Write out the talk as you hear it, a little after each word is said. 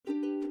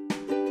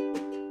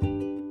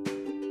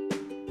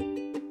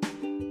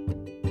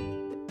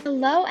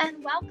Hello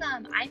and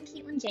welcome. I'm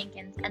Caitlin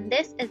Jenkins, and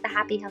this is the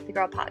Happy Healthy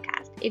Girl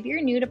podcast. If you're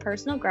new to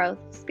personal growth,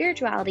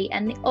 spirituality,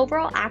 and the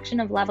overall action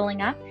of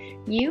leveling up,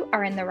 you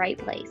are in the right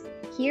place.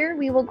 Here,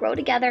 we will grow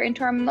together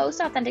into our most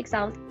authentic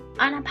selves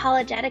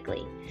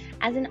unapologetically.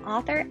 As an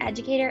author,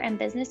 educator, and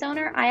business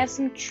owner, I have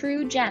some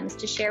true gems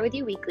to share with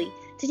you weekly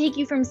to take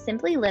you from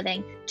simply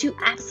living to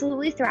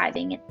absolutely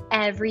thriving in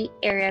every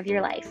area of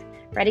your life.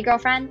 Ready,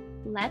 girlfriend?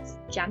 Let's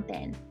jump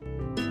in.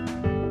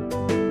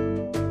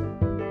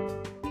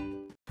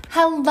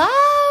 Hello,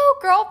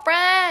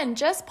 girlfriend!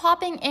 Just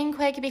popping in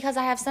quick because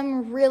I have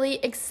some really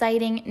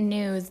exciting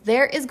news.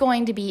 There is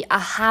going to be a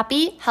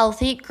Happy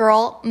Healthy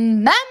Girl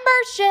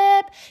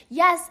membership.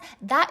 Yes,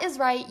 that is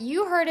right.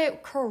 You heard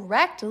it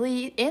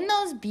correctly. In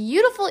those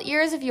beautiful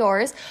ears of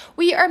yours,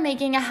 we are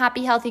making a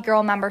Happy Healthy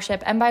Girl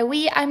membership. And by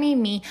we, I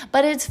mean me,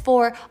 but it's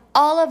for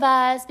all of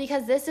us,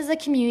 because this is a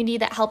community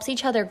that helps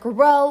each other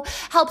grow,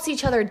 helps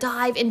each other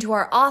dive into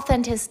our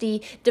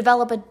authenticity,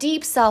 develop a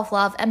deep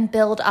self-love, and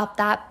build up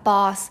that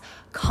boss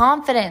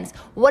confidence.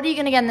 What are you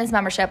going to get in this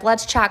membership?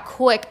 Let's chat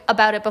quick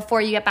about it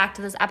before you get back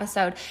to this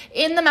episode.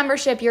 In the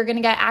membership, you're going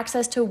to get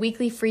access to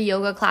weekly free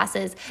yoga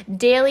classes,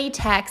 daily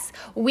texts,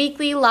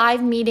 weekly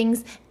live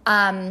meetings,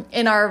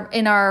 in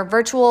our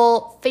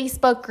virtual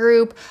Facebook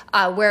group,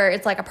 where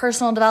it's like a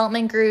personal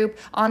development group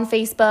on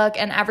Facebook.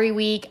 And every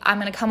week I'm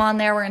going to come on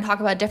there. We're going to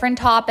talk about a different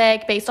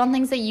topic based on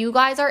things that you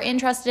guys are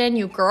interested in,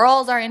 you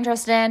girls are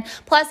interested in.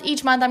 Plus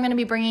each month I'm going to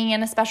be bringing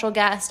in a special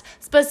guest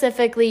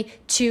specifically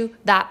to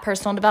that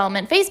personal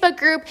development Facebook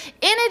group.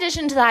 In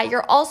addition to that,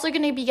 you're also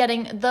going to be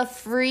getting a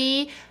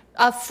free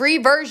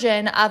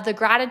version of the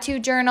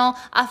gratitude journal,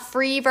 a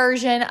free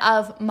version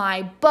of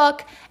my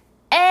book,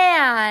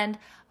 and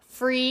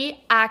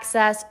free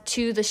access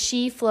to the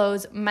She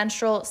Flows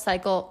menstrual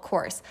cycle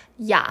course.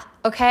 Yeah,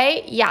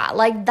 okay? Yeah,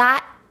 like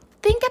that.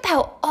 Think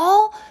about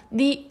all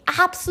the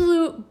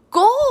absolute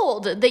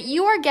gold that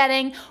you are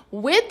getting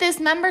with this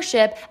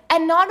membership.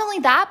 And not only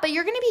that, but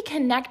you're going to be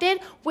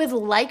connected with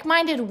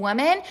like-minded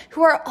women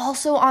who are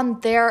also on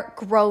their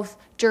growth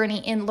journey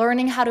in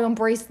learning how to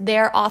embrace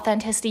their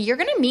authenticity. You're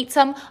going to meet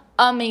some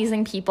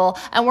amazing people,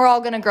 and we're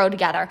all going to grow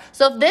together.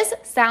 So if this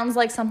sounds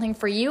like something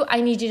for you, I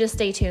need you to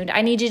stay tuned.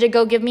 I need you to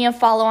go give me a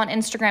follow on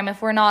Instagram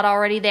if we're not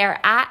already there,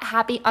 at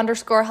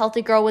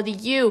happy_healthy girl with a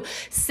U.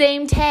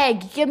 Same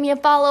tag. Give me a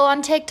follow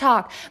on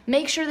TikTok.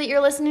 Make sure that you're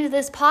listening to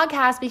this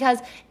podcast because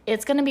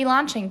it's going to be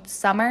launching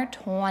summer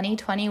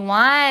 2021.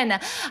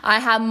 I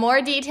have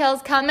more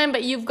details coming,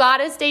 but you've got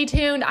to stay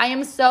tuned. I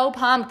am so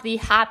pumped. The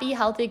Happy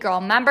Healthy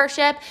Girl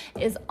membership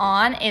is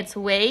on its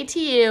way to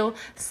you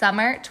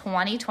summer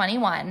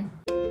 2021.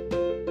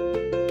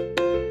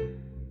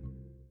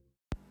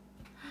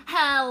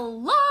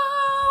 Hello!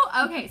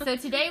 Okay, so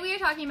today we are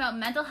talking about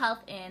mental health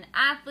in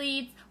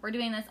athletes. We're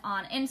doing this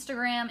on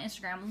Instagram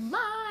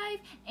Live,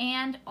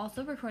 and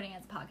also recording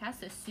as a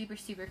podcast, so super,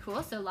 super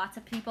cool. So lots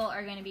of people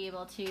are going to be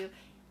able to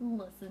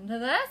listen to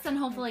this and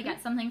hopefully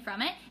get something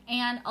from it.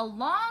 And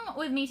along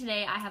with me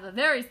today, I have a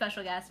very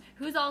special guest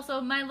who's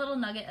also my little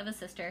nugget of a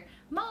sister,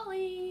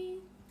 Molly.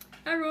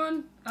 Hi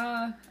everyone.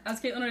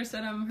 As Caitlin already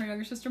said, I'm her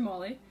younger sister,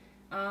 Molly.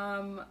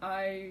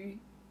 I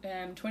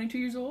am 22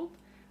 years old.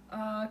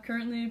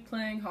 Currently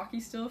playing hockey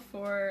still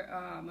for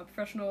a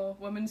professional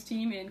women's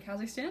team in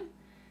Kazakhstan.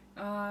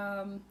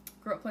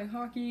 Grew up playing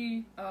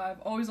hockey. I've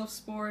always loved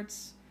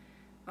sports.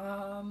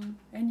 And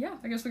yeah,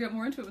 I guess we'll get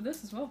more into it with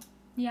this as well.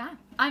 Yeah,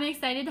 I'm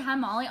excited to have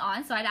Molly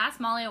on. So I'd asked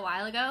Molly a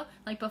while ago,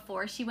 like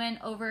before she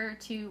went over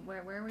to,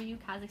 where were you?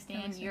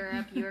 Kazakhstan,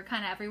 Europe, you were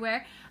kind of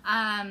everywhere,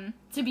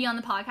 to be on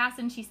the podcast,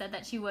 and she said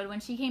that she would when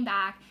she came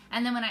back.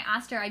 And then when I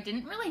asked her, I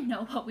didn't really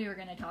know what we were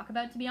going to talk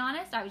about, to be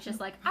honest. I was just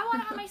like, I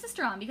want to have my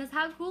sister on, because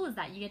how cool is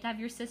that? You get to have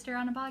your sister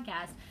on a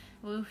podcast.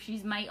 Well, she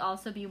might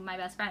also be my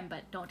best friend,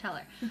 but don't tell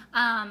her.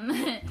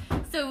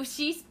 So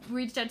she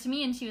reached out to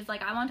me and she was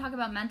like, I want to talk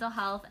about mental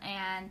health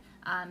and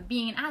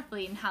being an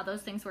athlete and how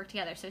those things work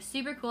together. So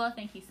super cool.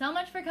 Thank you so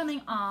much for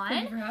coming on.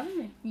 Thank you for having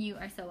me. You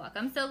are so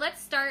welcome. So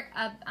let's start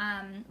up.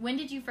 When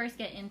did you first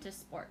get into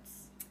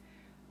sports?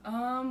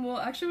 Well,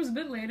 actually it was a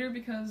bit later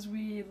because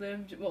we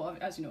lived, well,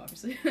 as you know,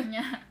 obviously,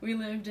 Yeah. we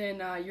lived in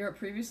Europe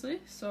previously.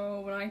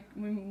 So when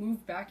we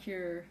moved back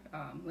here,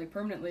 like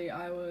permanently,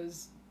 I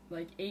was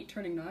like 8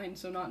 turning 9,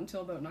 so not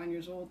until about 9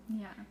 years old.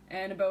 Yeah.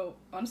 And about,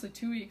 honestly,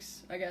 2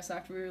 weeks, I guess,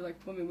 after we were, like,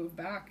 when we moved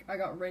back, I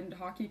got right into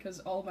hockey because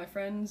all of my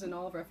friends and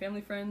all of our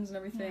family friends and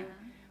everything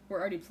were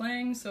already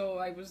playing, so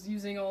I was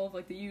using all of,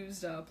 like, the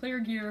used player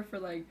gear for,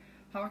 like,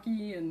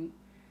 hockey, and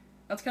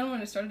that's kind of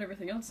when I started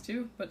everything else,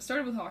 too. But it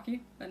started with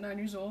hockey at 9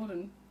 years old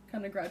and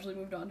kind of gradually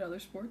moved on to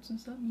other sports and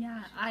stuff.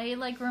 Yeah, I,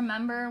 like,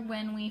 remember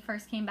when we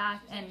first came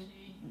back and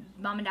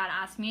Mom and Dad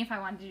asked me if I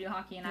wanted to do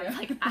hockey, and I was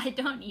like, I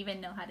don't even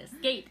know how to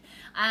skate.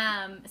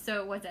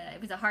 So it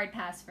was a hard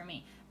pass for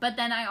me. But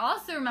then I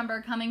also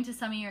remember coming to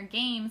some of your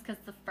games because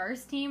the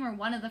first team, or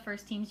one of the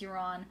first teams you were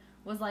on,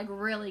 was like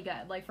really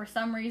good. Like for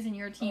some reason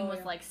your team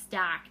was like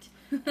stacked,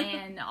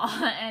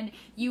 and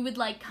you would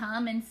like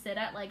come and sit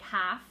at like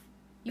half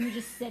you would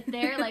just sit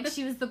there. Like,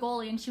 she was the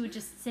goalie, and she would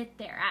just sit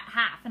there at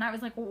half. And I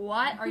was like,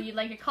 what are you,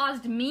 like, it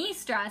caused me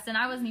stress, and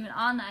I wasn't even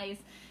on the ice.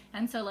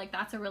 And so, like,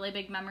 that's a really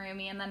big memory of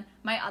me. And then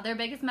my other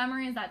biggest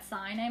memory is that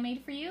sign I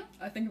made for you.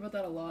 I think about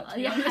that a lot, to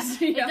be Yeah,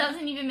 honest. it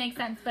doesn't even make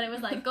sense, but it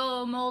was like,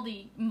 go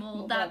moldy,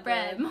 mold that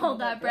bread, mold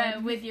that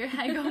bread with your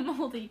head, go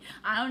moldy.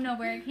 I don't know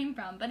where it came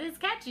from, but it's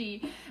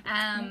catchy.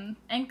 And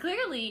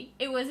clearly,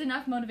 it was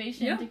enough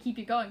motivation to keep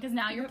you going, because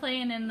now you're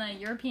playing in the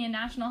European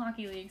National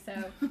Hockey League,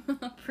 so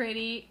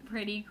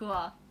pretty cool.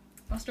 I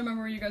also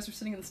remember you guys were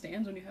sitting in the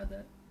stands when you had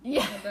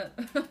that,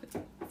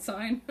 that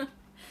sign.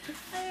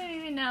 I don't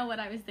even know what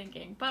I was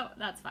thinking, but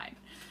that's fine.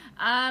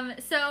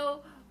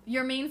 So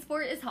your main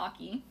sport is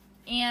hockey,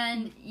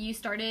 and you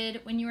started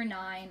when you were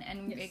 9,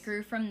 and it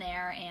grew from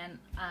there. And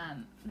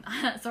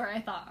sorry,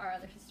 I thought our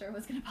other sister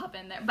was gonna pop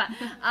in there, but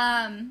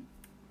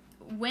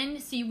when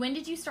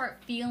did you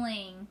start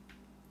feeling,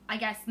 I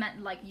guess,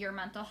 like your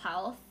mental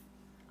health,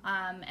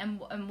 and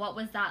what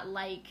was that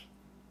like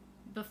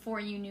before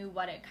you knew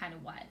what it kind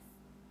of was?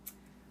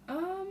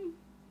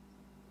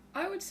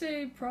 I would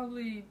say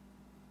probably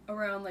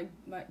around like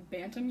my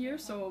bantam year,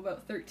 so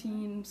about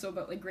 13, so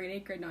about like grade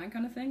 8, grade 9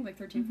 kind of thing, like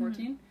 13,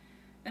 14.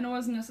 And it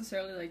wasn't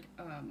necessarily like,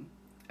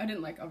 I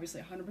didn't like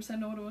obviously 100%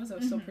 know what it was. I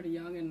was still pretty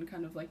young and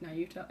kind of like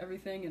naive to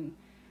everything, and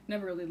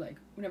never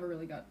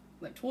really got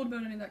like told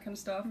about any of that kind of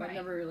stuff. Right. I've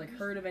never like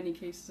heard of any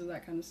cases of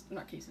that kind of,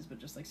 not cases, but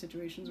just like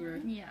situations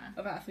where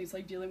of athletes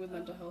like dealing with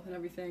mental health and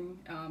everything.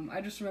 I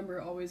just remember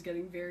always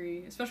getting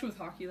very, especially with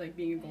hockey, like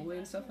being a goalie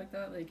and stuff like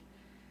that, like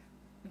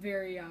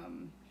very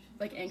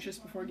like anxious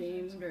before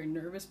games and very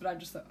nervous, but I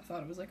just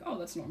thought it was like, oh,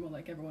 that's normal,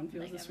 like everyone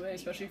feels like this way,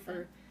 especially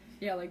for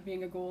like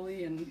being a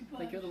goalie, and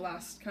like you're the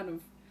last kind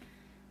of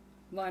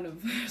line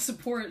of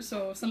support,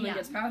 so if something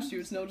gets past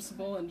you, it's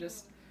noticeable. And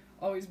just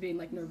always being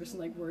like nervous and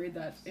like worried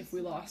that if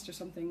we lost or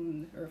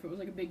something, or if it was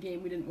like a big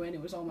game we didn't win,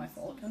 it was all my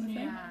fault kind of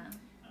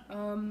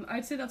thing.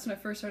 I'd say that's when I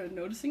first started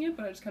noticing it,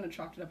 but I just kind of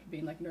chalked it up to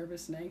being like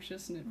nervous and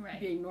anxious and it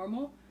being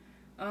normal.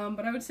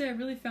 But I would say I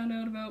really found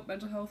out about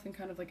mental health and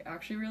kind of like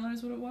actually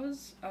realized what it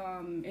was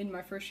in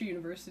my first year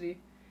university,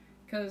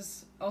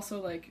 because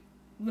also like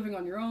living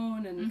on your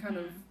own and kind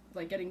of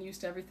like getting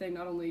used to everything,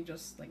 not only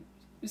just like,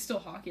 it's still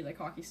hockey, like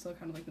hockey's still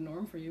kind of like the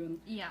norm for you and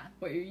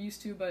what you're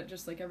used to, but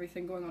just like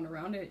everything going on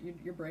around it,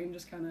 your brain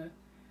just kind of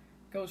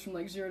goes from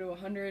like 0 to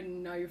 100,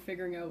 and now you're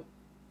figuring out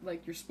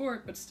like your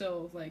sport, but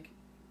still like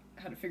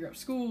how to figure out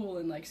school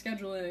and like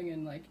scheduling,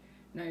 and like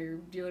now you're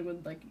dealing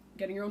with like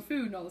getting your own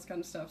food and all this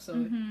kind of stuff.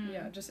 So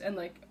just, and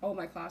like all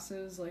my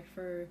classes like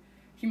for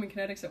human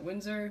kinetics at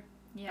Windsor,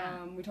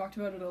 we talked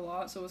about it a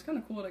lot, so it was kind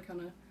of cool to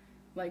kind of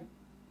like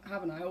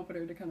have an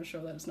eye-opener to kind of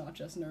show that it's not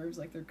just nerves,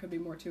 like there could be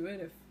more to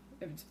it if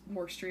it's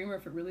more extreme, or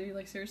if it really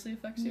like seriously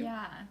affects you.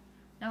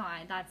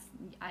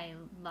 I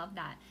love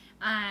that.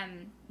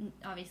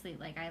 Obviously,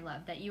 like, I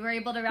love that you were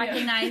able to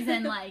recognize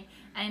and like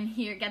and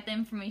get the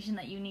information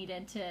that you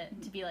needed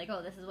to be like,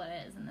 oh, this is what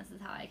it is and this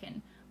is how I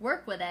can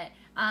work with it.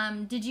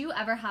 Did you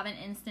ever have an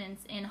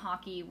instance in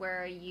hockey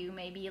where you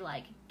maybe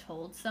like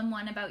told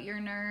someone about your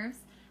nerves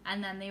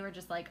and then they were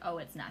just like, oh,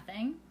 it's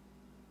nothing?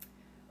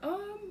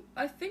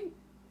 I think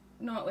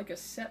not like a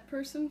set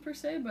person per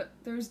se, but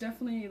there's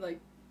definitely like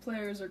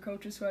players or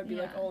coaches who I'd be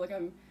like, oh, like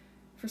I'm,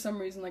 for some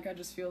reason, like I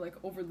just feel like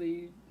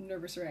overly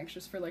nervous or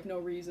anxious for like no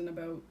reason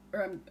about,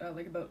 or I'm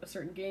like about a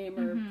certain game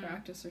or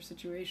practice or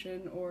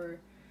situation, or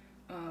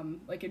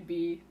like it'd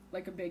be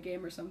like a big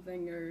game or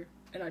something, or,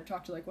 and I'd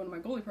talk to like one of my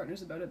goalie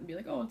partners about it and be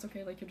like, oh, it's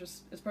okay, like you're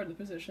just, it's part of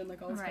the position,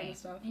 like all this kind of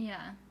stuff.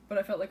 But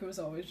I felt like it was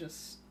always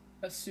just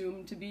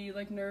assumed to be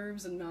like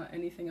nerves and not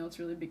anything else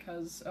really,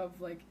 because of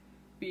like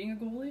being a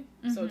goalie.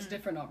 So it's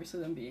different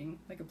obviously than being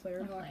like a player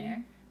in hockey,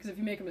 because if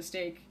you make a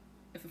mistake,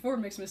 if the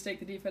forward makes a mistake,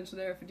 the defense are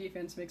there. If the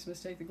defense makes a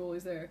mistake, the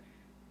goalie's there.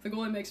 If the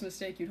goalie makes a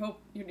mistake, you'd hope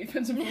your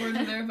defensive forwards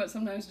are there, but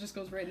sometimes it just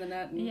goes right in the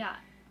net and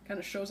kind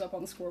of shows up on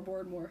the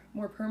scoreboard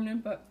more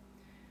permanent. But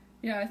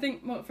yeah, I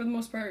think for the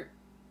most part,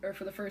 or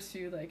for the first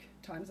few like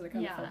times that I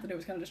kind of felt that it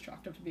was kind of just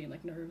chalked up to being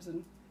like nerves.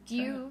 And do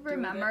you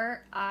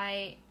remember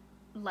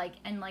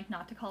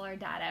not to call our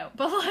dad out,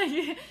 but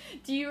like,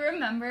 do you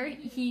remember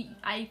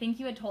I think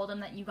you had told him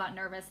that you got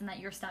nervous and that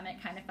your stomach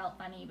kind of felt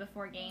funny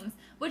before games,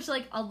 which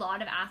like a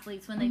lot of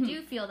athletes, when they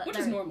do feel that, which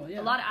is normal, a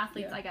lot of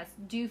athletes I guess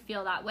do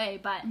feel that way,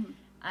 but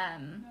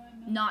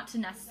not to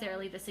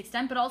necessarily this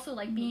extent, but also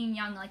like being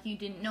young, like you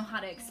didn't know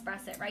how to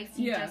express it, right?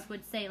 So you just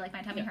would say like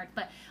my tummy hurts,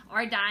 but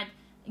our dad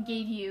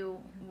gave you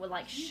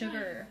like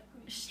sugar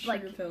pills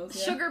like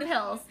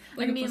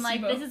and being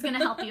like, this is gonna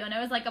help you, and it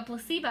was like a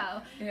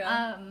placebo.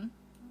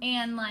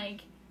 And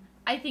like,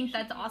 I think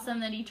that's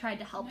awesome that he tried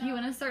to help you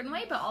in a certain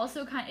way, but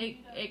also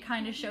it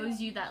kind of shows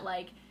you that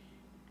like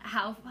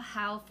how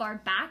far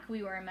back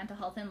we were in mental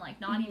health, and like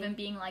not even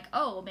being like,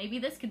 oh, maybe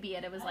this could be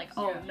it. It was like,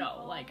 oh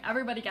no, like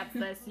everybody gets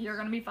this, you're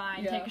gonna be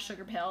fine, take a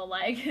sugar pill,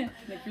 like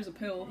here's a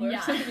pill.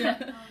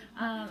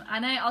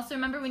 And I also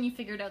remember when you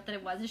figured out that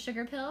it was a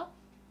sugar pill,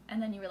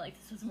 and then you were like,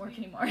 this doesn't work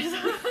anymore.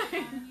 So,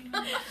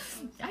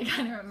 I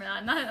kind of remember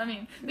that. I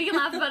mean, we can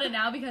laugh about it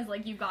now because,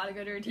 like, you've got a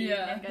good routine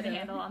and a good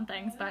handle on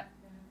things. But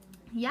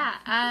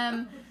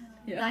Yeah.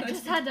 Yeah. I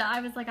just had to.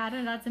 I was like, I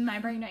don't know. That's in my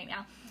brain right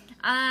now.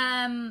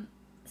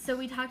 So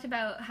we talked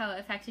about how it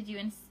affected you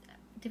in.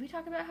 Did we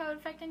talk about how it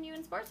affected you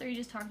in sports, or you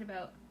just talked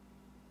about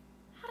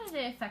how did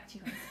it affect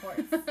you in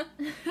sports?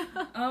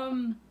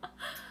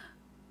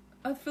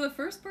 For the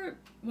first part,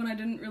 when I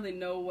didn't really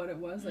know what it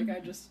was, like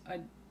I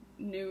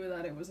knew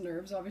that it was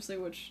nerves, obviously,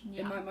 which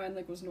in my mind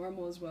like was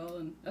normal as well.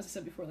 And as I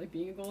said before, like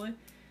being a goalie,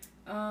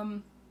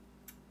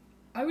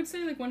 I would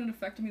say like when it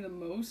affected me the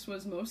most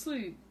was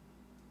mostly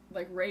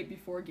like right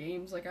before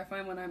games. Like I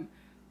find when I'm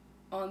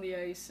on the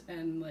ice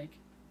and like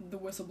the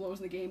whistle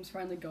blows and the game's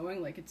finally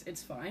going, like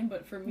it's fine.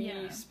 But for me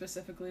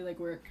specifically, like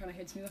where it kind of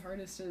hits me the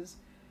hardest is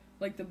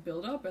like the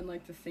build up and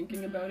like the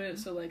thinking about it.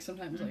 So like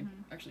sometimes like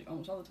actually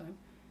almost all the time,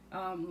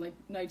 like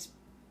nights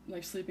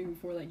like sleeping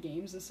before like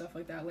games and stuff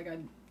like that. Like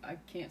I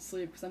can't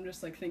sleep because I'm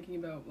just like thinking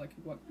about like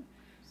what,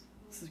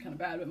 this is kind of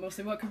bad, but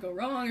mostly what could go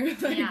wrong or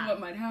like what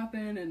might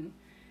happen. And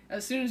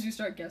as soon as you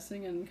start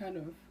guessing and kind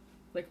of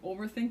like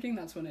overthinking,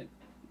 that's when it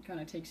kind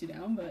of takes you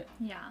down. But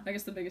I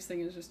guess the biggest thing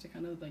is just to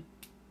kind of like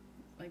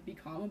be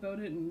calm about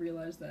it and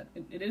realize that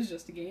it is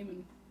just a game.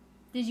 And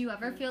did you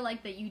ever feel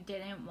like that you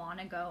didn't want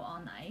to go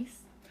on the ice?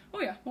 Oh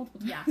yeah, multiple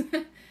times.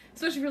 Yeah.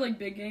 Especially for like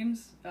big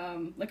games.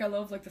 Like I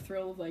love like the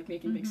thrill of like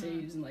making big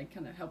saves and like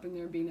kind of helping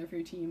there, being there for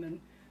your team. And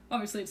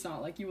obviously it's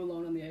not like you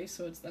alone on the ice,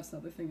 so that's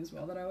another thing as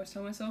well that I always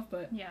tell myself.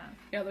 But yeah,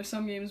 there's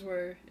some games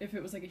where if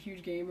it was like a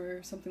huge game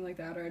or something like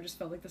that, or I just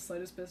felt like the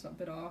slightest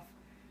bit off,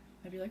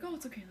 I'd be like, oh,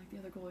 it's okay, like the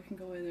other goalie can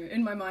go in there.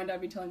 In my mind,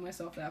 I'd be telling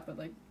myself that, but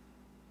like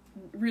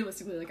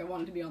realistically, like I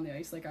wanted to be on the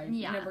ice, like I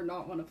never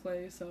not want to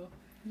play. So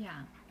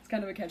it's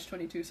kind of a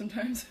catch-22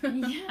 sometimes.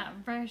 Yeah,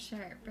 for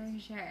sure.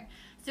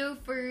 So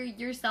for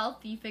yourself,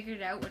 you figured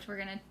it out, which we're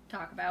gonna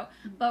talk about.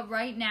 But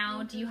right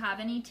now, do you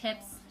have any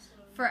tips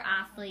for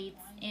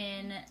athletes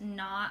in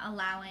not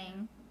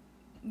allowing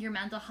your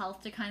mental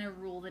health to kind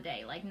of rule the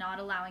day, like not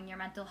allowing your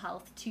mental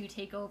health to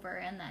take over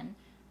and then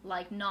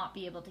like not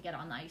be able to get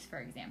on the ice, for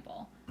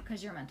example,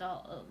 because your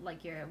mental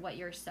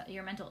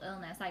your mental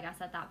illness, I guess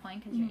at that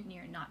point, because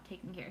you're not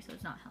taking care, so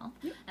it's not health,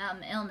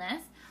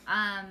 illness,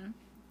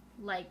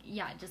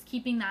 just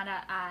keeping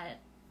that at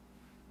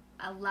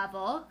a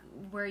level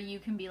where you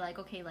can be like,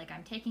 okay, like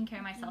I'm taking care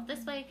of myself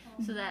this way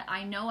so that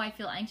I know I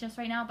feel anxious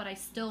right now, but I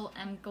still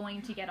am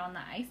going to get on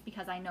the ice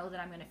because I know that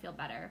I'm going to feel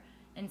better,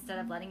 instead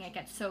of letting it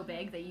get so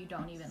big that you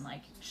don't even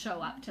like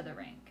show up to the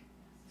rink.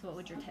 So what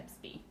would your tips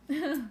be?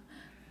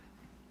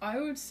 I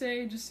would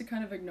say just to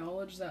kind of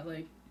acknowledge that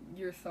like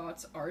your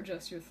thoughts are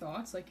just your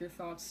thoughts. Like your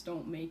thoughts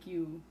don't make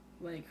you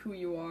like who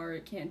you are.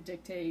 It can't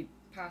dictate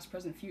past,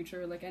 present,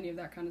 future, like any of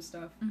that kind of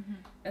stuff.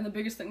 And the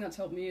biggest thing that's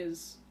helped me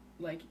is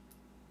like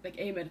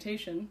a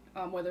meditation,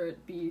 whether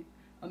it be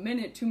a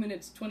minute, 2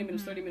 minutes, 20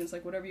 minutes, 30 minutes,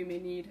 like whatever you may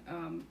need,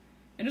 and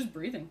just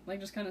breathing, like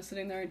just kind of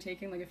sitting there and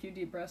taking like a few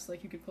deep breaths.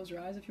 Like you could close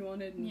your eyes if you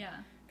wanted, and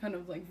kind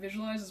of like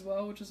visualize as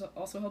well, which is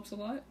also helps a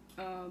lot.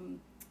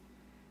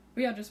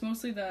 But yeah, just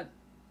mostly that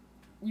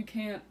you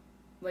can't,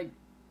 like,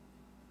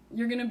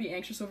 you're gonna be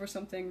anxious over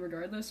something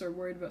regardless, or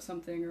worried about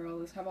something,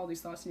 or have all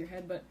these thoughts in your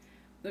head, but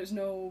there's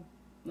no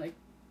like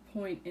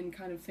point in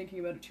kind of thinking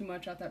about it too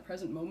much at that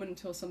present moment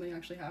until something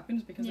actually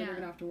happens, because then you're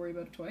gonna have to worry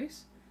about it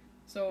twice.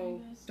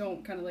 So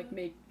don't kind of like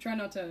try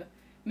not to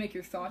make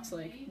your thoughts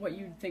like what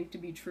you think to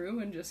be true,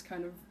 and just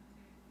kind of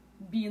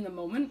be in the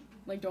moment.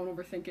 Like don't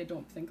overthink it.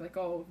 Don't think like,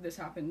 oh, if this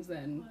happens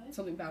then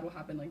something bad will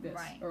happen like this,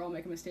 or I'll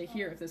make a mistake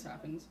here if this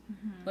happens.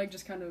 Like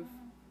just kind of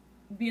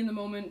be in the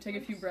moment, take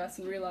a few breaths,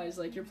 and realize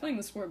like you're playing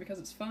the sport because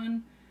it's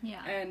fun.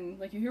 And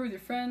like you're here with your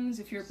friends.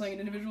 If you're playing an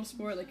individual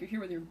sport, like you're here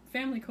with your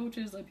family,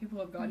 coaches, like people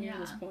who have gotten you to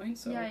this point.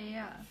 So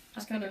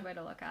just kind of a good way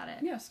to look at it.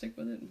 Yeah, stick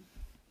with it.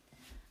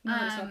 No,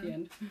 it's not the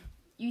end.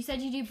 You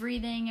said you do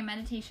breathing and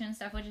meditation and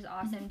stuff, which is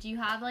awesome. Do you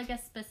have like a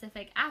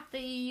specific app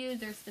that you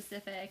use, or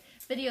specific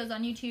videos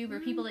on YouTube, or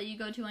people that you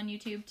go to on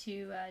YouTube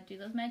to do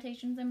those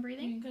meditations and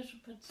breathing?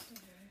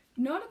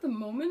 Not at the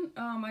moment.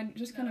 I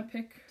just kind of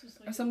pick.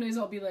 Some days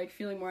I'll be like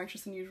feeling more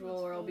anxious than usual,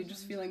 or I'll be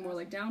just feeling more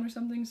like down or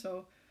something.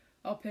 So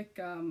I'll pick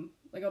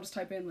like I'll just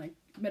type in like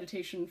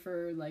meditation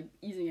for like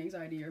easing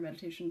anxiety, or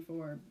meditation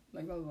for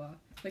like blah blah blah,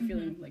 like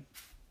feeling like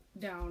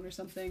down or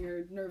something,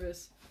 or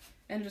nervous,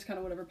 and just kind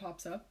of whatever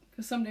pops up.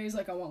 Because some days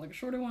like I want like a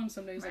shorter one,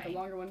 some days like a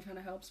longer one kind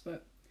of helps,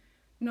 but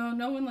no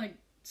one like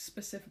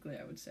specifically,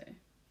 I would say.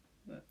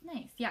 But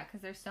nice, yeah,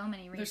 because there's so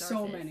many resources. There's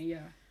so many,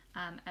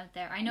 out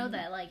there. I know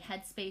that like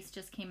Headspace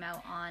just came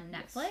out on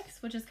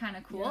Netflix, which is kind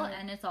of cool,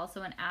 and it's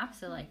also an app,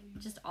 so like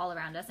just all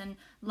around us. And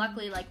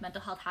luckily, like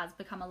mental health has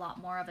become a lot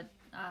more of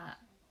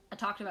a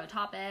talked about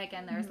topic,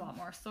 and there's a lot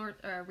more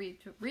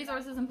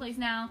resources in place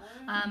now.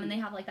 And they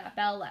have like that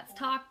Bell Let's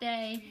Talk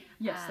Day.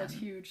 Yes, that's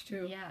huge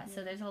too. Yeah,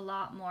 so there's a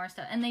lot more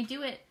stuff, and they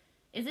do it.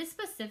 Is it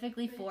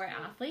specifically for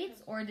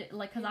athletes, or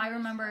because I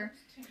remember,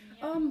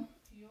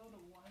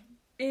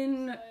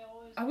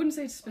 I wouldn't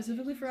say it's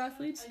specifically for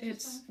athletes.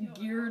 It's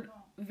geared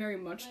very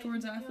much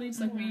towards athletes.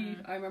 Like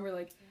I remember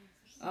like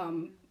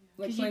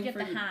playing get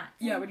the hats.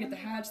 Yeah, we'd get the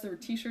hats. There were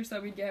T-shirts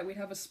that we'd get. We'd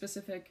have a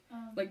specific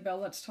like Bell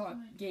Let's Talk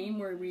game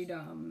where we'd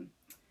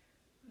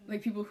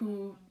like people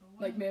who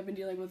like may have been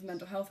dealing with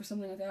mental health or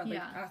something like that, like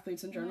Yeah.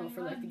 athletes in general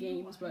for like the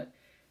games, but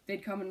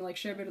they'd come and like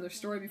share a bit of their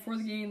story before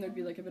the game. There'd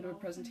be like a bit of a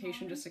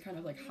presentation just to kind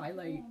of like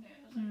highlight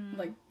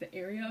like the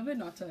area of it,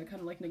 not to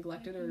kind of like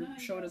neglect it or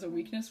show it as a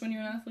weakness when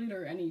you're an athlete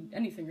or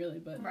anything really.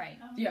 But Right.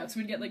 yeah, so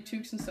we'd get like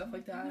toques and stuff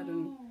like that,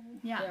 and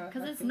Yeah, Yeah,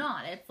 because I it's feel-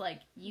 not. It's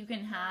like you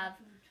can have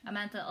a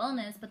mental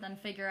illness, but then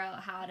figure out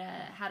how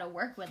to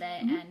work with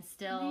it and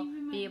still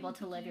be able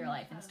to live your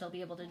life and still be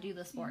able to do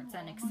the sports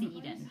and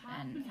exceed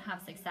and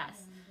have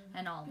success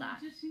and all that.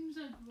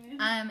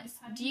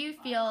 Do you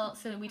feel,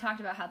 so we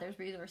talked about how there's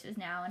resources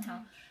now and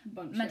how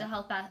bunch. mental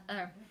health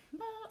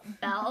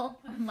Bell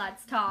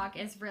Let's Talk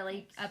is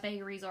really a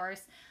big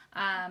resource,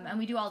 and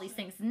we do all these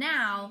things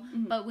now,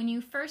 but when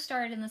you first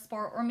started in the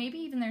sport, or maybe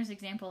even there's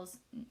examples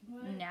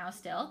now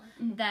still,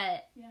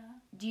 that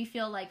do you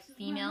feel like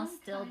females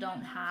still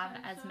don't have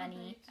as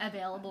many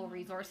available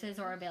resources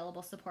or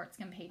available supports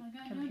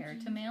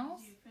compared to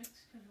males?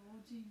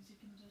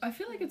 I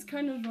feel like it's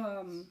kind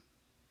of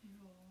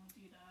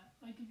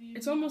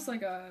it's almost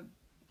like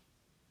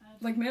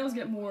like males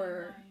get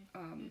more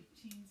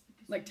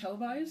like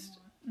televised,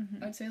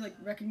 I'd say, like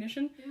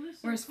recognition,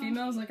 whereas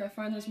females, like I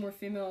find there's more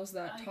females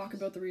that talk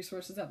about the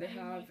resources that they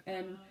have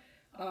and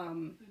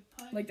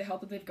like the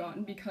help that they've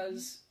gotten,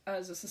 because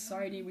as a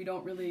society we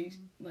don't really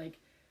like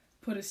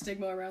put a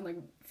stigma around like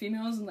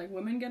females and like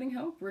women getting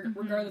help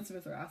regardless of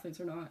if they're athletes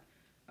or not,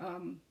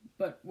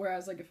 but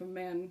whereas like if a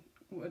man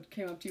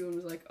came up to you and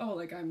was like, oh,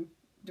 like I'm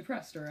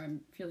depressed or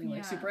I'm feeling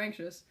like super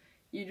anxious,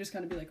 you just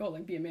kind of be like, oh,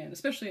 like be a man,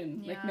 especially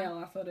in like male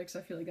athletics.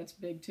 I feel like that's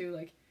big too.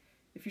 Like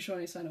if you show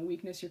any sign of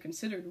weakness, you're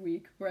considered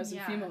weak, whereas in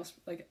female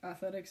like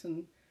athletics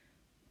and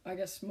I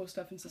guess most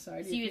stuff in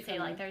society, so you would say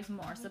like there's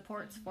more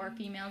supports for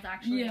females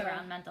actually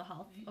around mental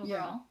health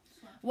overall.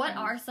 What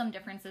are some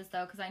differences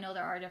though, because I know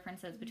there are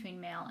differences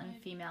between male and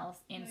females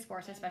in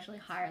sports, especially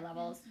higher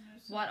levels.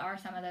 What are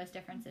some of those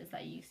differences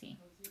that you see?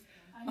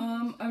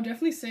 I would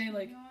definitely say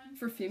like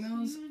for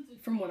females,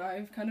 from what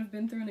I've kind of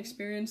been through and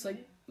experienced,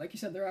 like you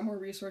said, there are more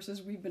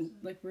resources.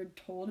 We're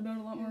told about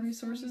a lot more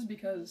resources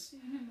because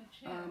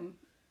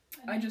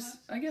I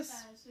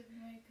guess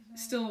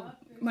still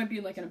might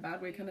be like in a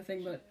bad way kind of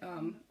thing, but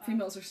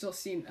females are still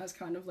seen as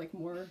kind of like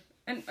more,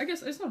 and I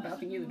guess it's not a bad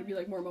thing either to be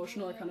like more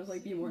emotional or kind of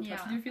like be more in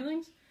touch with your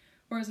feelings.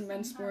 Whereas in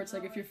men's sports,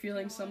 like if you're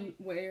feeling some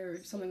way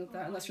or something like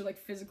that, unless you're like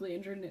physically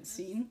injured and it's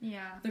seen,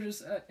 they're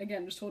just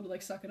again just told to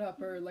like suck it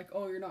up, or like,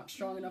 oh, you're not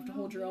strong enough to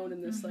hold your own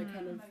in this like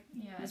kind of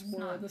this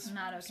world, this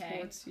not okay.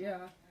 sports,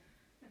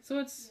 So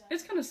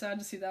it's kind of sad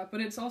to see that,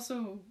 but it's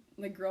also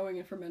like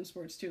growing for men's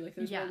sports too. Like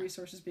there's more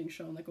resources being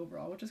shown like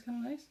overall, which is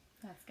kind of nice.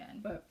 That's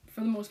good. But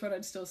for the most part,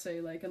 I'd still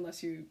say like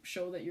unless you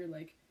show that you're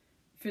like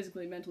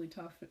physically, mentally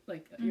tough,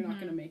 like you're not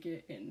gonna make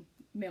it in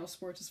male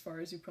sports as far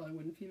as you probably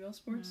would in female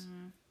sports.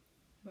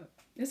 But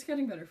it's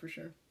getting better for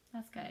sure.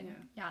 That's good.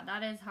 Yeah,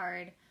 that is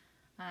hard.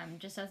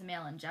 Just as a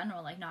male in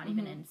general, like not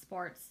even in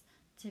sports,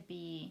 to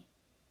be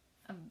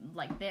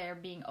like they're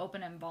being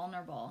open and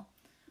vulnerable.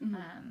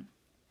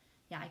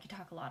 I could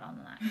talk a lot on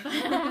that,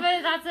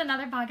 but that's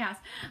another podcast.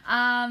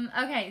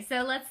 Okay,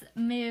 so let's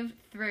move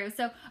through.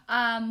 So,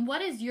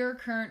 what is your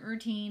current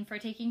routine for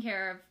taking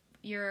care of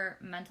your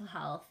mental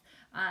health,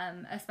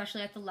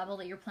 especially at the level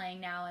that you're playing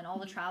now and all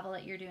the travel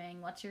that you're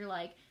doing? What's your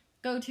like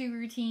go-to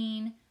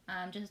routine,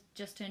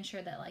 just to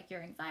ensure that like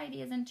your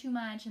anxiety isn't too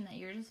much and that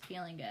you're just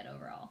feeling good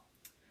overall?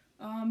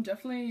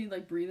 Definitely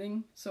like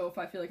breathing. So if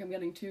I feel like I'm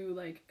getting too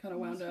like kind of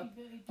wound up,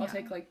 I'll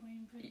take like,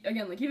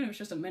 again, like even if it's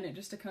just a minute,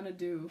 just to kind of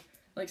do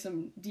like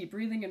some deep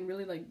breathing and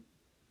really like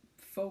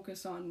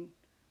focus on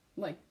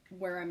like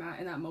where I'm at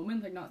in that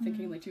moment, like not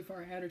thinking like too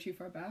far ahead or too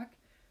far back.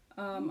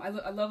 I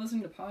love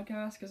listening to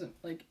podcasts because it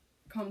like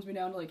calms me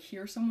down to like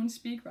hear someone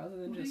speak rather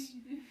than just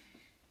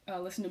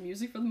listen to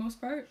music for the most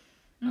part.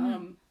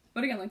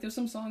 But again, like there's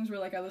some songs where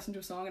like I listen to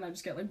a song and I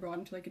just get like brought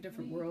into like a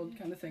different world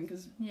kind of thing,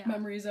 because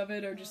memories of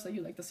it, or just like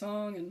you like the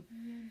song,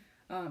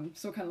 and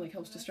so it kind of like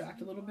helps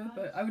distract a little bit.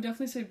 But I would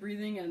definitely say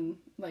breathing and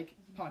like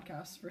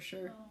podcasts for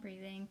sure.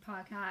 Breathing,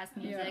 podcasts,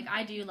 music.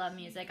 I do love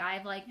music. I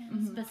have like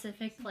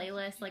specific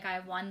playlists. Like I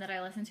have one that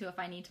I listen to if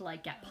I need to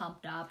like get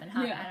pumped up and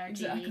have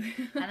energy. Exactly.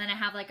 And then I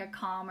have like a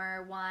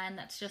calmer one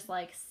that's just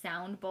like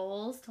sound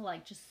bowls to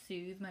like just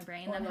soothe my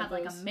brain. Then I have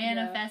like a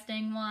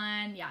manifesting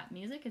one. Yeah,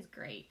 music is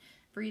great.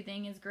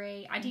 Breathing is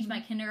great. I teach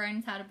my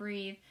kindergartens how to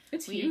breathe.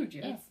 It's huge,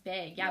 It's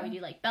big. Yeah, we do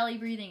like belly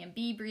breathing and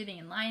bee breathing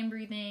and lion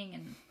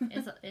breathing, and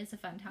it's a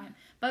fun time.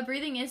 But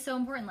breathing is so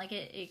important. Like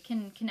it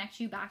can connect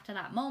you back to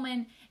that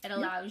moment. It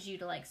allows you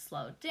to like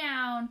slow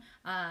down.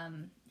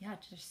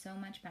 There's so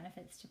much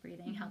benefits to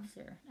breathing. Helps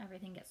your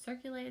everything get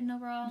circulated and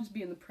overall. Just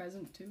be in the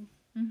present too.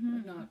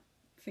 Like not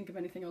think of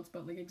anything else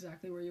but like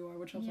exactly where you are,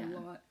 which helps a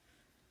lot.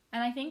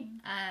 And I think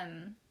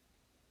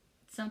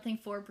something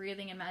for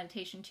breathing and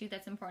meditation too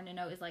that's important to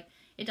know is like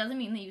it doesn't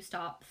mean that you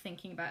stop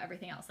thinking about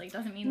everything else. Like it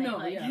doesn't mean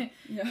that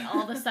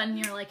all of a sudden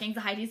your like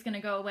anxiety is going to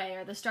go away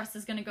or the stress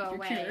is going to go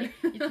away.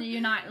 You're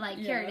not like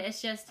cured.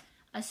 It's just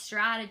a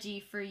strategy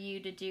for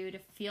you to do to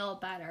feel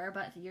better,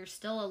 but you're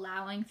still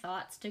allowing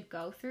thoughts to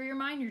go through your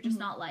mind. You're just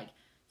not like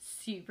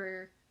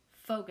super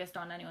focused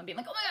on anyone being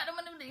like, oh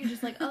my god, you're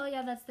just like, oh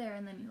yeah, that's there,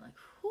 and then you're like,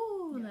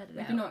 whoo, let it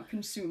like out. you're not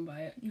consumed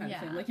by it kind of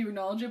thing. Like you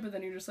acknowledge it, but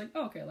then you're just like,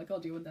 oh, okay, like I'll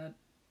deal with that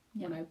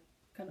when I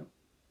kind of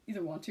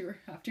either want to or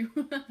have to.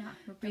 Yeah,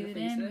 we breathe it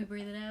in, we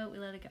breathe it out, we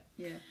let it go.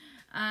 Yeah.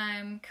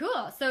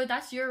 Cool. So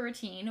that's your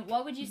routine.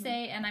 What would you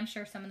say, and I'm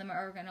sure some of them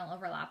are going to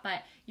overlap,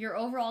 but your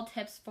overall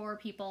tips for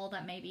people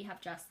that maybe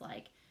have just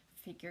like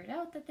figured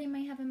out that they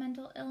might have a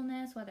mental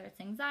illness, whether it's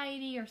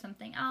anxiety or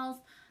something else.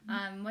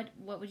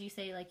 What would you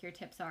say like your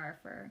tips are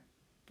for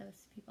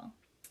those people?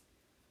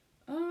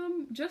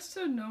 Just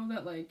to know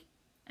that like,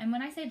 and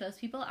when I say those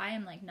people, I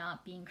am like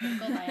not being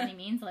critical by any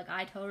means. Like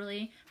I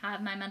totally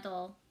have my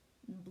mental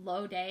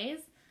low days.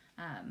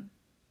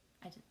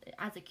 I just,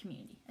 as a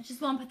community, I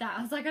just won't put that.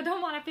 I was like, I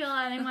don't want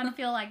to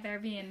feel like they're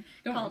being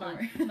called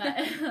on.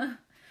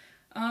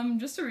 But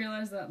just to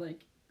realize that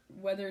like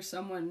whether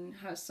someone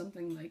has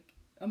something like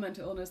a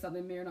mental illness that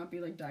they may or not be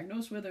like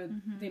diagnosed with, or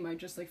they might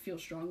just like feel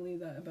strongly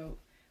that about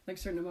like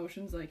certain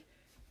emotions, like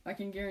I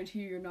can guarantee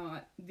you're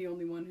not the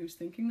only one who's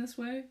thinking this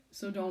way.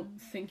 So don't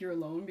think you're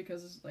alone,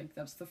 because like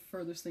that's the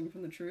furthest thing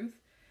from the truth.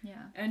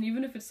 Yeah. And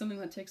even if it's something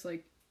that takes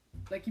like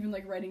even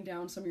like writing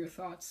down some of your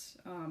thoughts,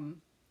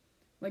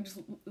 like just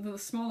the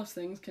smallest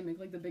things can make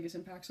like the biggest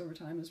impacts over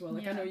time as well.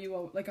 Like I know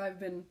you like I've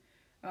been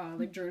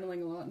like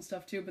journaling a lot and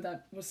stuff too, but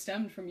that was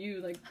stemmed from you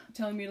like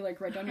telling me to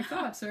like write down your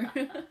thoughts, or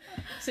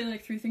say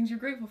like 3 things you're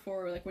grateful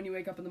for, or like when you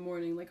wake up in the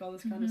morning, like all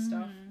this kind of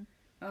stuff.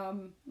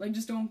 Like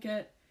just don't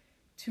get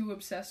too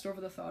obsessed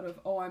over the thought of,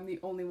 oh, I'm the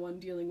only one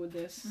dealing with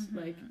this.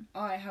 Like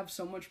I have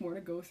so much more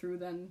to go through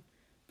than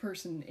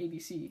person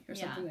ABC or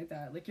something like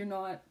that. Like you're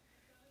not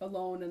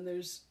alone, and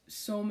there's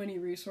so many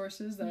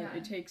resources that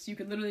it takes. You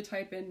could literally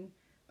type in,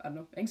 I don't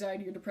know,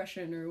 anxiety or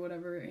depression or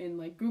whatever in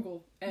like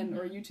Google and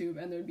or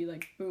YouTube, and there'd be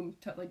like boom,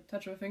 like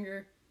touch of a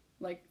finger,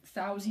 like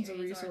thousands of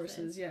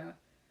resources. Yeah.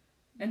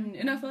 And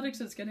in athletics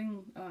it's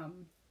getting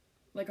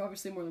like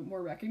obviously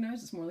more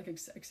recognized. It's more like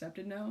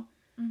accepted now.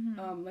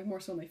 Like more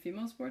so in like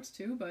female sports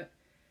too, but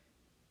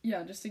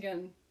yeah, just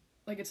again,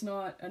 like it's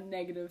not a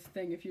negative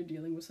thing if you're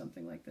dealing with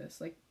something like this.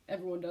 Like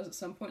everyone does at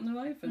some point in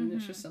their life, and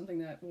it's just something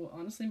that will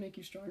honestly make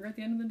you stronger at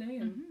the end of the day.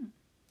 And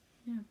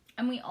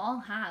and we all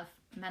have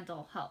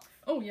mental health.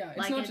 Oh yeah,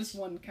 it's not just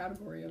one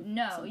category of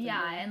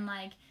and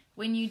like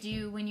when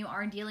you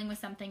are dealing with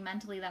something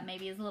mentally that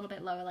maybe is a little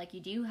bit lower, like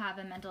you do have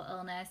a mental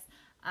illness,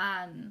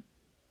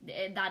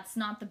 that's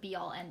not the be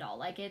all end all.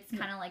 Like it's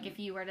kind of like if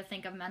you were to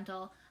think of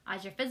mental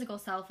as your physical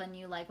self, and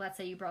you like, let's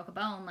say you broke a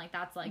bone, like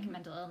that's like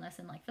mental illness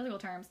in like physical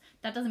terms.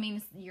 That doesn't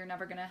mean you're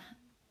never gonna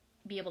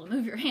be able to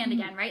move your hand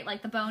again, right?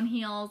 Like the bone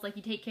heals, like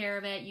you take care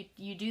of it,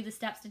 you do the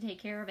steps to take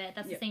care of it.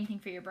 That's the same thing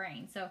for your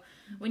brain. So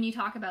when you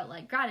talk about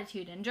like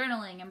gratitude and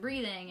journaling and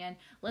breathing and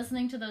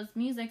listening to those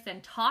musics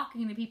and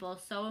talking to people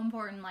is so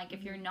important. Like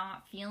if you're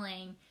not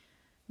feeling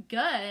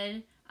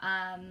good,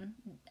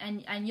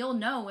 and you'll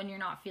know when you're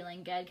not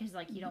feeling good, because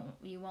like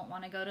you won't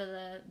want to go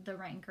to the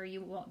rink, or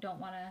you don't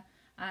want to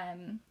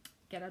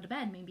get out of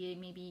bed.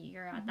 Maybe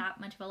you're at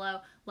that much of a low.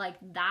 Like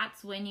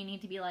that's when you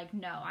need to be like,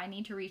 no, I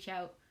need to reach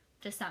out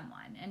to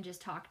someone and just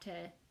talk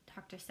to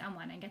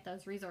someone and get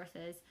those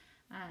resources.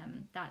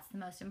 That's the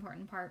most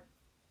important part.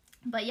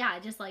 But yeah,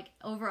 just like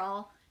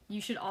overall, you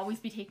should always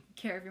be taking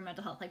care of your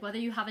mental health. Like whether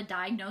you have a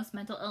diagnosed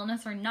mental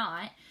illness or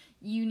not,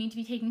 you need to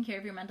be taking care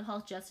of your mental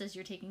health just as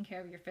you're taking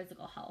care of your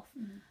physical health.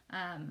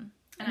 And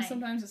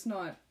sometimes it's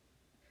not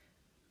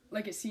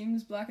like it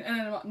seems black,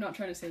 and I'm not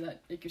trying to say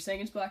that like you're saying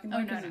it's black and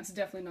white, because it's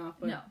definitely not.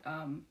 But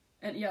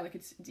and yeah, like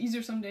it's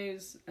easier some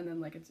days, and then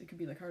like it could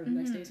be like harder the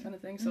next days kind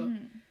of thing. So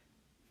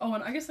oh,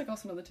 and I guess like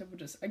also another tip would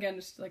just like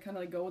kind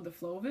of like go with the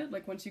flow of it.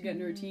 Like once you get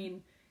in a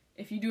routine,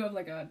 if you do have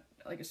like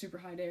a super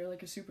high day or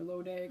like a super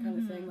low day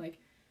kind of thing, like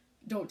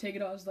don't take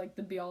it as like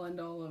the be all end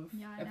all of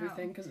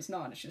everything, because it's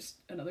not. It's just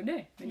another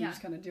day, and you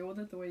just kind of deal with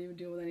it the way you would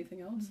deal with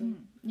anything else.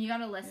 And you got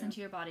to listen to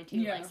your body too.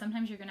 Like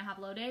sometimes you're gonna have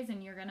low days,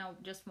 and you're gonna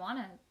just want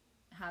to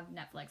have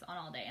Netflix on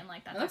all day, and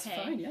like that's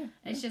okay. Fine,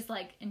 it's just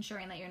like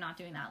ensuring that you're not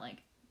doing that like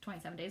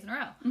 27 days in a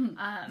row,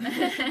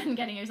 and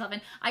getting yourself in.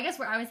 I guess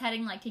where I was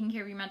heading, like taking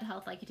care of your mental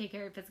health, like you take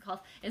care of your physical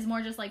health, is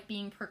more just like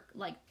being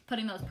like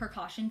putting those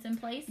precautions in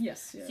place.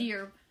 Yes. Yeah.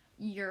 So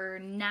you're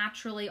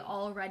naturally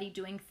already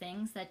doing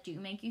things that do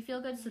make you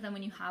feel good, so then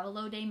when you have a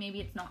low day, maybe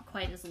it's not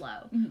quite as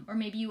low, or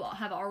maybe you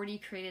have already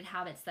created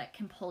habits that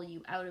can pull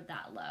you out of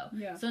that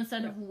low. So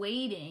instead of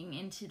waiting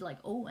into like,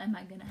 oh, am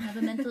I gonna have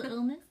a mental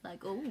illness,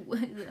 like, oh,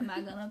 am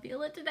I gonna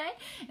feel it today,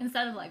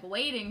 instead of like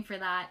waiting for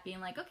that,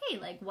 being like, okay,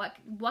 like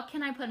what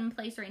can I put in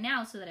place right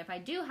now so that if I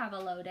do have a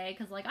low day,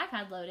 because like I've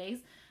had low days,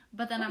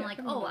 but then I'm like,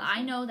 oh,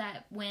 I know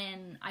that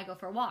when I go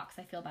for walks,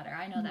 I feel better.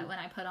 I know that when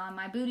I put on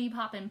my Booty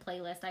Poppin'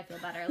 playlist, I feel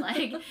better.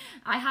 Like,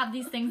 I have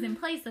these things in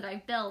place that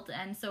I've built.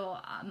 And so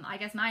I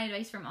guess my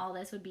advice from all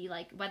this would be,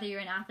 like, whether you're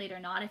an athlete or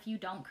not, if you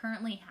don't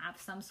currently have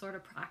some sort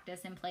of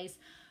practice in place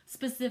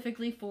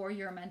specifically for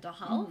your mental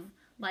health,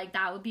 like,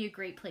 that would be a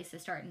great place to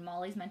start. And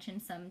Molly's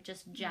mentioned some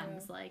just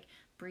gems, like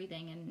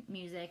breathing and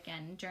music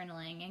and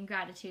journaling and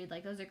gratitude.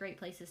 Like, those are great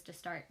places to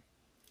start.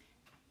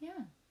 Yeah.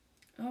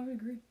 Oh, I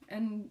agree.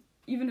 And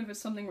even if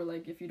it's something where,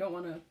 like, if you don't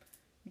want to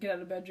get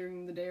out of bed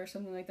during the day or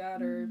something like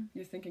that, or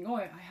you're thinking, oh,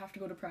 I have to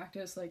go to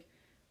practice, like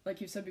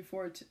you said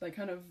before, to, like,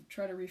 kind of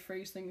try to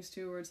rephrase things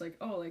too, where it's like,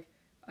 oh, like,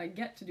 I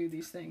get to do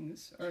these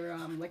things, or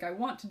like, I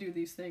want to do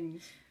these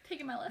things.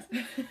 Taking my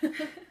lesson.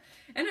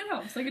 And it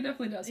helps, like, it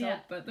definitely does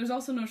help, but there's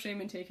also no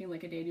shame in taking,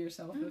 like, a day to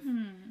yourself if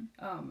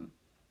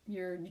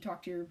you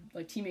talk to your,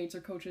 like, teammates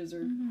or coaches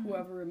or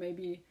whoever it may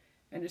be,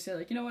 and just say,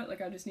 like, you know what,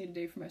 like, I just need a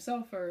day for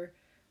myself, or,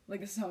 like,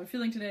 this is how I'm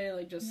feeling today,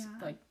 like, just,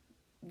 like,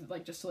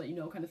 just to let you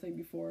know, kind of thing,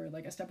 before,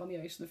 like, I step on the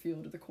ice or the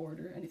field or the court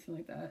or anything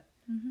like that.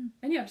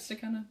 And yeah, just to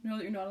kind of know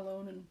that you're not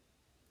alone, and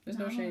there's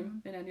no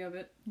shame in any of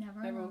it. Never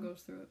Everyone alone.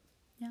 goes through it.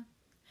 Yeah.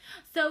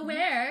 So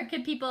where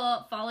can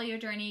people follow your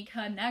journey,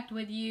 connect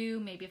with you,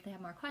 maybe if they have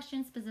more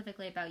questions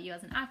specifically about you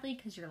as an athlete,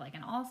 because you're like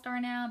an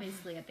all-star now,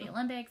 basically at the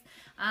Olympics,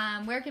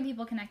 where can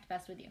people connect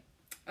best with you?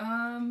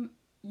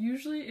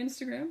 Usually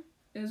Instagram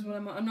is what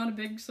I'm not a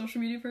big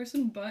social media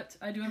person, but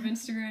I do have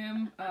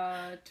Instagram,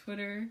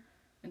 Twitter,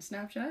 and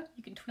Snapchat.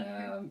 You can tweet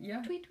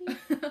yeah. Tweet.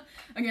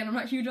 Again, I'm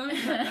not huge on it,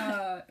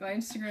 but my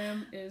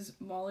Instagram is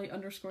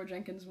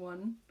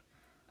Molly_Jenkins1.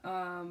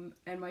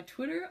 And my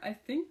Twitter, I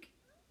think,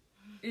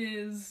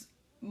 is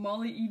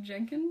Molly E.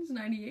 Jenkins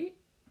 98.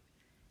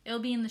 It'll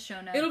be in the show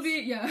notes. It'll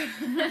be, yeah.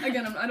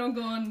 Again, I don't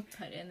go on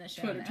Put it in the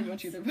show Twitter notes. too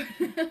much either, but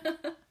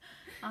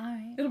All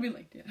right. It'll be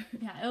linked, yeah.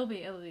 Yeah, it'll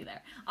be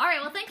there. All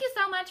right, well, thank you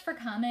so much for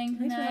coming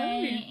Thanks for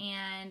having tonight, me.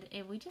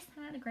 and we just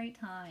had a great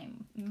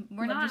time.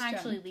 We're not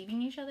actually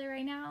leaving each other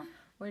right now.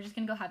 We're just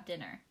gonna go have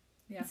dinner.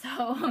 Yeah.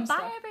 So,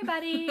 bye,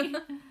 everybody.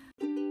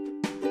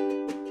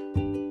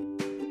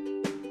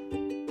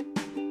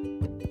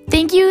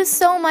 Thank you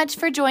so much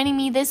for joining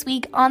me this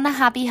week on the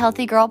Happy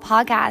Healthy Girl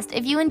podcast.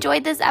 If you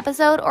enjoyed this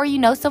episode or you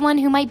know someone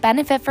who might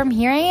benefit from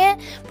hearing it,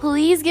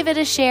 please give it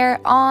a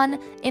share on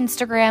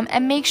Instagram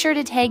and make sure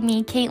to tag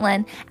me,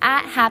 Caitlin,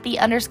 at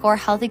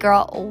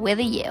happy_healthygirl with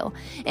a U.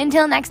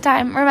 Until next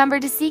time, remember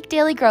to seek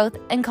daily growth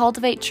and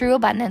cultivate true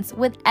abundance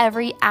with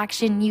every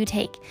action you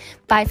take.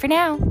 Bye for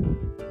now.